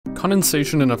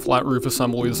Condensation in a flat roof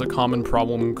assembly is a common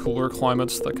problem in cooler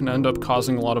climates that can end up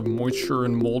causing a lot of moisture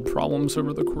and mold problems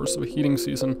over the course of a heating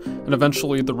season, and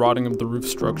eventually the rotting of the roof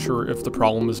structure if the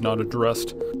problem is not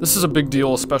addressed. This is a big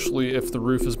deal, especially if the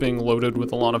roof is being loaded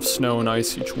with a lot of snow and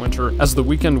ice each winter, as the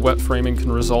weakened wet framing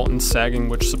can result in sagging,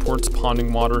 which supports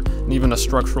ponding water, and even a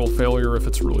structural failure if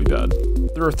it's really dead.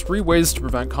 There are 3 ways to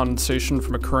prevent condensation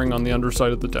from occurring on the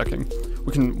underside of the decking.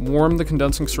 We can warm the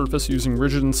condensing surface using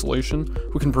rigid insulation,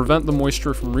 we can prevent the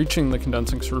moisture from reaching the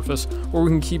condensing surface, or we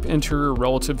can keep interior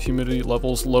relative humidity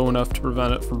levels low enough to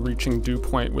prevent it from reaching dew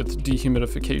point with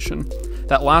dehumidification.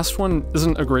 That last one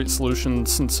isn't a great solution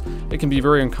since it can be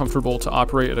very uncomfortable to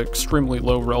operate at extremely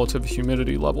low relative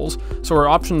humidity levels, so our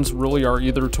options really are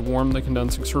either to warm the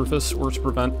condensing surface or to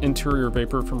prevent interior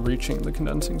vapor from reaching the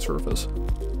condensing surface.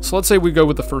 So let's say we go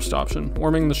with the first option,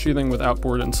 warming the sheathing with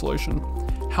outboard insulation.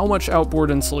 How much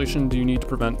outboard insulation do you need to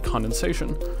prevent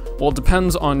condensation? Well, it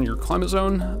depends on your climate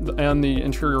zone and the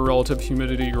interior relative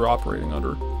humidity you're operating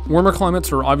under. Warmer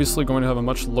climates are obviously going to have a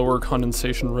much lower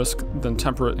condensation risk than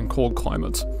temperate and cold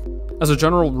climates. As a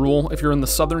general rule, if you're in the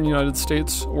southern United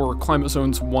States, or climate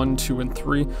zones 1, 2, and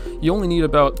 3, you only need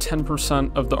about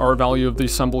 10% of the R value of the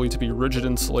assembly to be rigid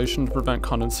insulation to prevent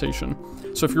condensation.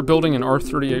 So if you're building an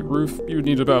R38 roof, you would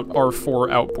need about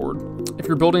R4 outboard. If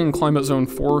you're building in climate zone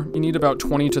 4, you need about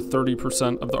 20 to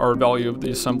 30% of the R value of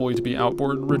the assembly to be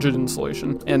outboard rigid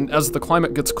insulation. And as the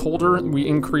climate gets colder, we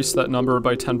increase that number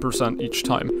by 10% each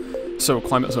time. So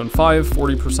climate zone 5,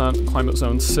 40%, climate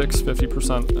zone 6,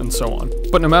 50%, and so on.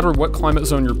 But no matter what climate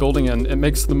zone you're building in, it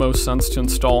makes the most sense to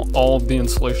install all of the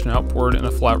insulation outboard in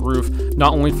a flat roof,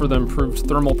 not only for the improved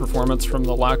thermal performance from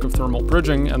the lack of thermal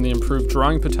bridging and the improved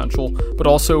drying potential, but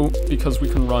also because we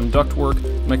can run ductwork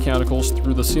and mechanicals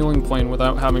through the ceiling plane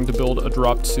without having to build a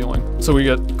dropped ceiling. So we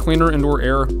get cleaner indoor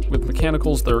air with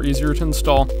mechanicals that are easier to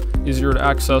install, easier to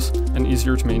access, and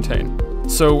easier to maintain.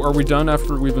 So are we done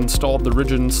after we've installed the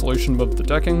rigid insulation above the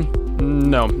decking?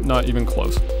 No, not even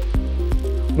close.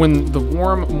 When the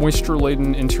warm,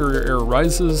 moisture-laden interior air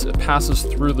rises, it passes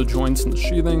through the joints in the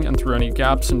sheathing and through any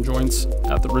gaps and joints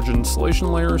at the rigid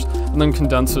insulation layers, and then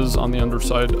condenses on the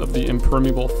underside of the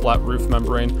impermeable flat roof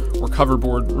membrane or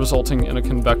coverboard, resulting in a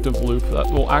convective loop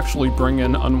that will actually bring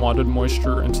in unwanted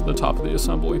moisture into the top of the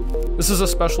assembly. This is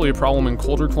especially a problem in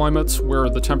colder climates where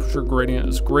the temperature gradient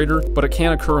is greater, but it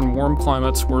can occur in warm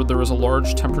climates where there is a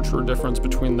large temperature difference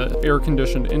between the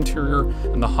air-conditioned interior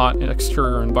and the hot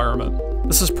exterior environment.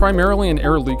 This is primarily an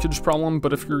air leakage problem,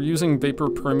 but if you're using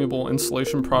vapor-permeable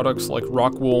insulation products like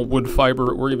rock wool, wood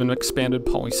fiber, or even expanded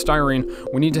polystyrene,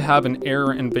 we need to have an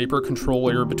air and vapor control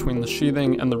layer between the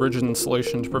sheathing and the rigid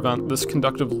insulation to prevent this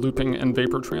conductive looping and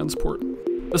vapor transport.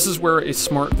 This is where a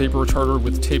smart vapor retarder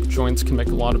with taped joints can make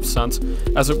a lot of sense,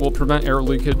 as it will prevent air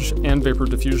leakage and vapor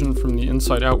diffusion from the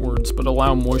inside outwards, but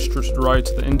allow moisture to dry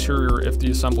to the interior if the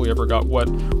assembly ever got wet,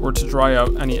 or to dry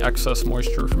out any excess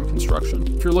moisture from construction.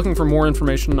 If you're looking for more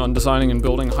information on designing and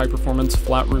building high-performance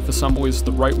flat roof assemblies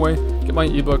the right way, get my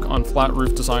ebook on flat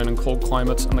roof design in cold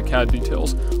climates and the CAD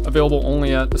details, available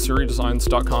only at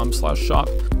asiridesigns.com/shop.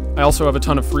 I also have a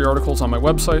ton of free articles on my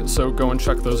website, so go and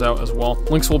check those out as well.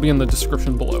 Links will be in the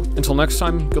description below. Until next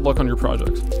time, good luck on your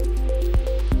projects.